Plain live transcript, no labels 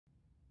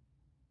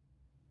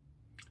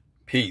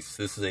Peace.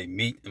 This is a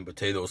meat and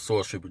potato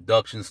sorcery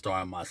production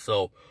starring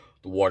myself,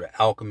 the Water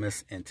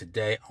Alchemist, and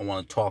today I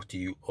want to talk to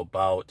you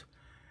about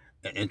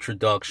an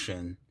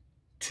introduction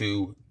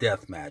to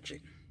death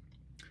magic.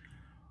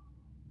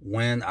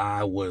 When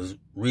I was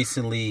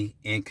recently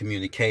in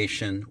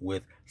communication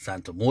with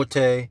Santa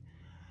Muerte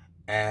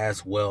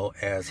as well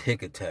as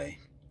Hecate,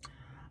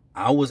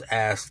 I was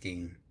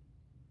asking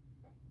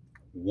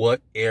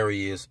what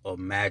areas of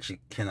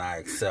magic can I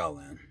excel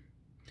in.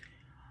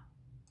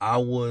 I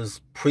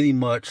was pretty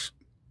much,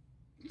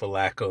 for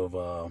lack of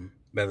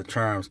better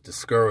terms,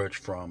 discouraged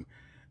from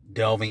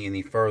delving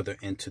any further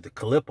into the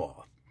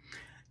Qalipoth.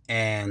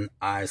 And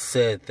I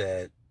said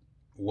that,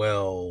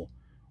 well,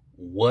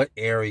 what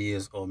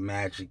areas of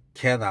magic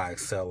can I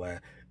excel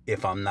at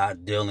if I'm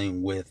not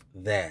dealing with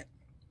that?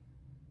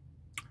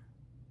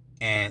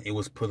 And it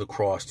was put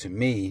across to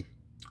me,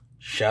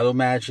 shadow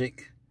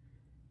magic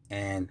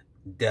and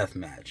death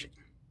magic.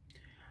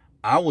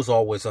 I was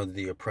always under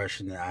the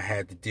impression that I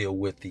had to deal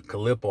with the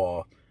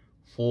Qalipoth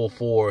full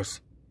force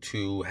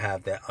to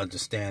have that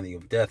understanding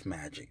of death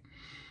magic.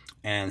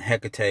 And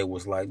Hecate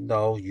was like,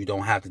 no, you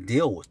don't have to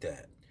deal with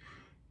that.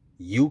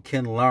 You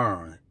can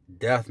learn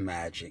death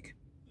magic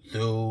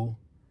through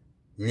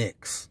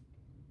Nyx.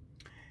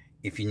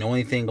 If you know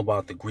anything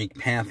about the Greek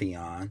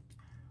pantheon,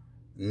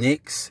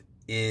 Nyx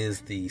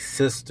is the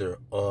sister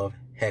of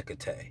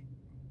Hecate,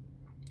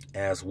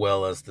 as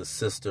well as the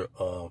sister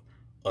of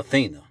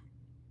Athena,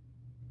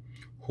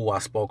 who I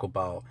spoke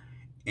about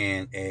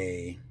in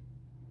a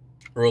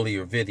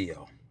earlier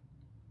video.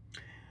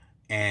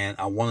 And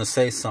I want to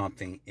say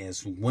something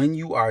is when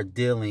you are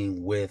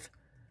dealing with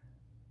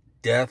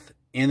death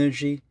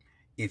energy,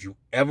 if you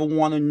ever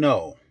want to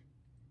know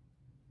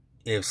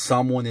if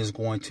someone is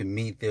going to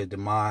meet their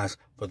demise,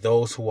 for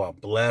those who are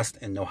blessed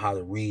and know how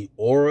to read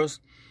auras,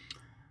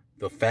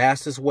 the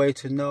fastest way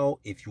to know,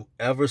 if you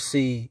ever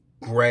see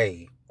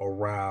gray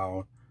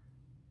around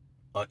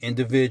an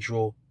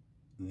individual,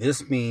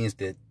 this means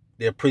that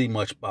they're pretty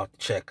much about to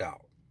check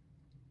out.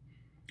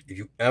 If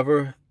you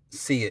ever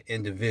see an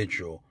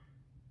individual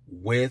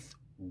with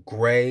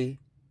gray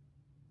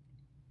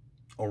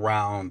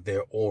around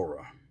their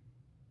aura,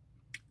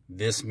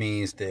 this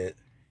means that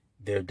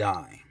they're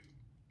dying.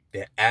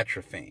 They're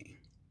atrophying.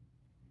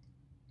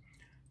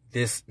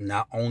 This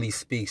not only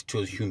speaks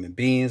to human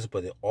beings,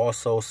 but it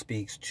also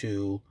speaks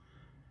to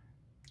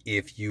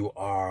if you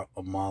are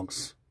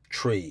amongst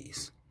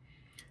trees.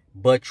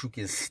 But you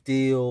can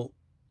still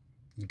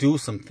do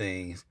some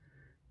things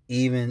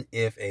even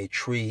if a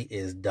tree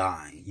is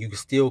dying. You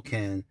still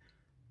can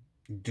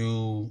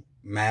do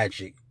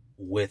magic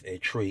with a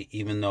tree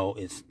even though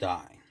it's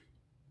dying.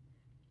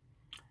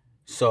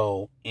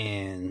 So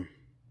in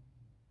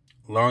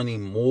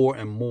learning more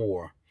and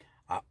more,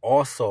 I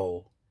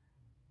also,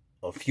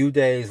 a few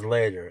days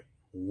later,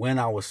 when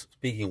I was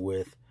speaking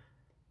with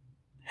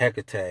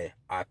Hecate,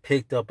 I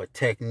picked up a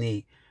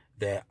technique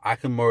that I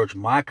can merge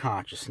my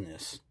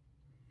consciousness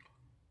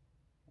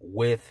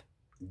with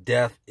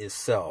death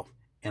itself,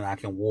 and I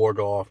can ward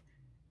off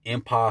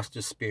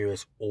imposter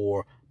spirits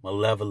or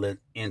malevolent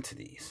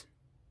entities.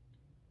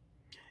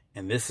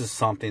 And this is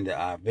something that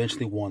I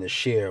eventually want to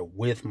share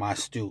with my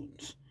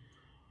students.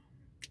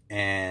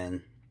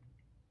 And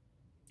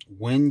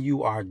when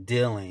you are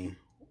dealing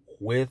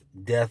with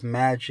death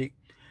magic,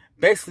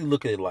 basically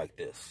look at it like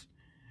this.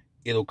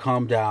 It'll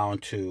come down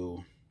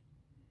to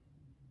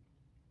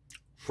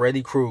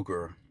Freddy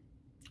Krueger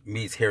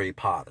meets Harry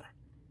Potter,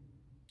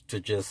 to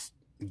just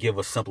give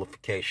a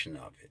simplification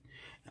of it.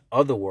 In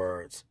other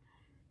words,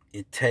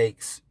 it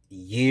takes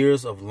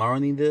years of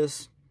learning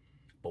this,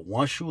 but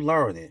once you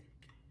learn it,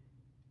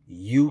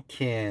 you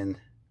can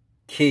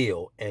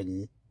kill,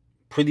 and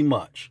pretty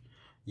much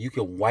you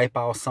can wipe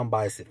out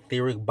somebody's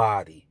etheric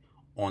body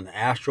on the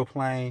astral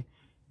plane,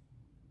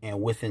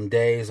 and within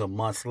days or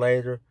months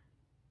later,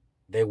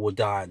 they will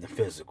die in the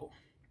physical.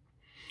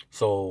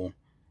 So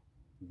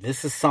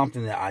this is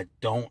something that I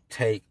don't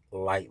take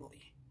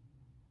lightly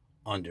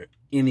under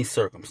any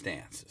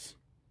circumstances.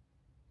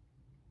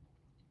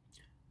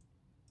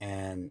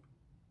 And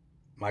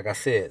like I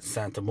said,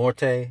 Santa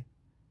Muerte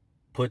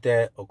put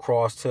that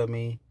across to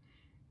me,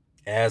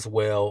 as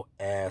well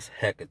as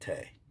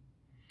Hecate.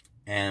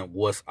 And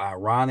what's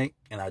ironic,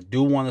 and I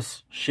do want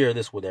to share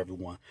this with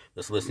everyone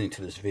that's listening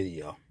to this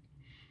video,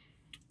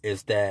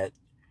 is that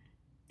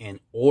in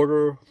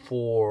order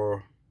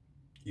for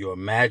your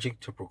magic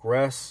to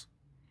progress,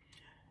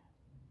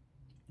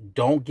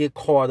 don't get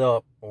caught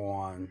up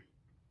on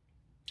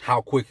how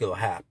quick it'll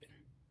happen.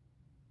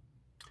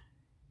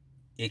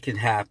 It can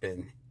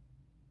happen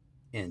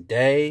in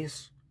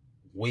days,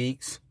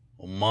 weeks,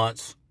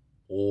 months,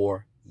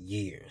 or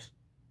years.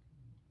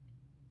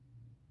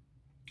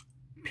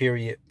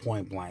 Period,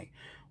 point blank.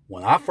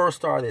 When I first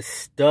started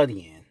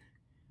studying,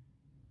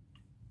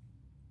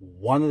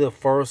 one of the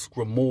first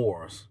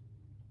grimoires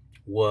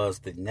was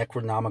the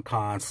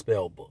Necronomicon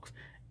spell books.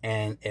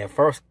 And at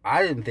first,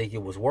 I didn't think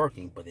it was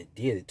working, but it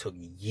did. It took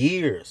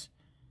years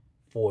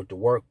for it to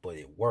work, but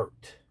it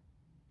worked.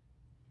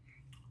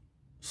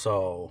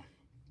 So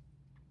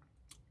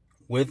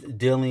with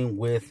dealing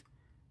with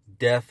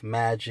death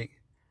magic,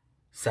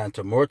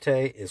 Santa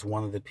Muerte is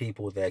one of the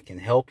people that can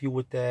help you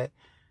with that,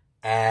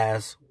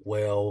 as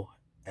well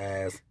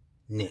as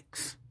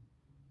Nyx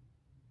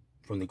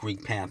from the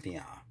Greek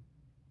pantheon.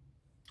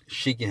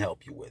 She can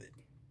help you with it.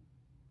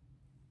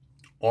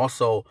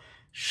 Also,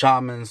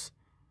 shamans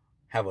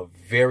have a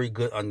very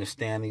good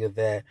understanding of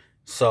that,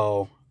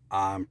 so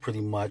I'm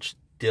pretty much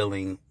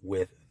dealing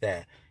with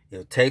that.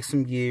 It'll take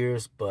some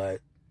years,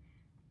 but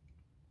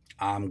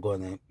I'm going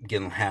to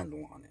get a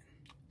handle on it.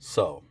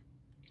 So,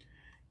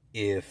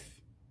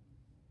 if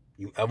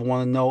you ever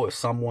want to know if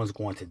someone's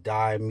going to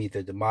die, meet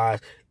their demise,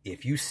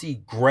 if you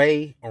see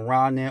gray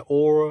around their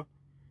aura,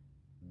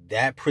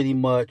 that pretty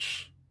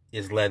much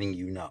is letting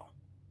you know.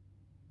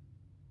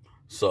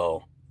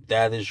 So,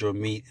 that is your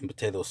meat and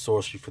potato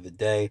sorcery for the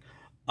day.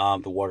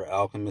 The Water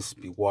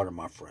Alchemist. Be water,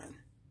 my friend.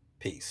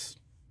 Peace.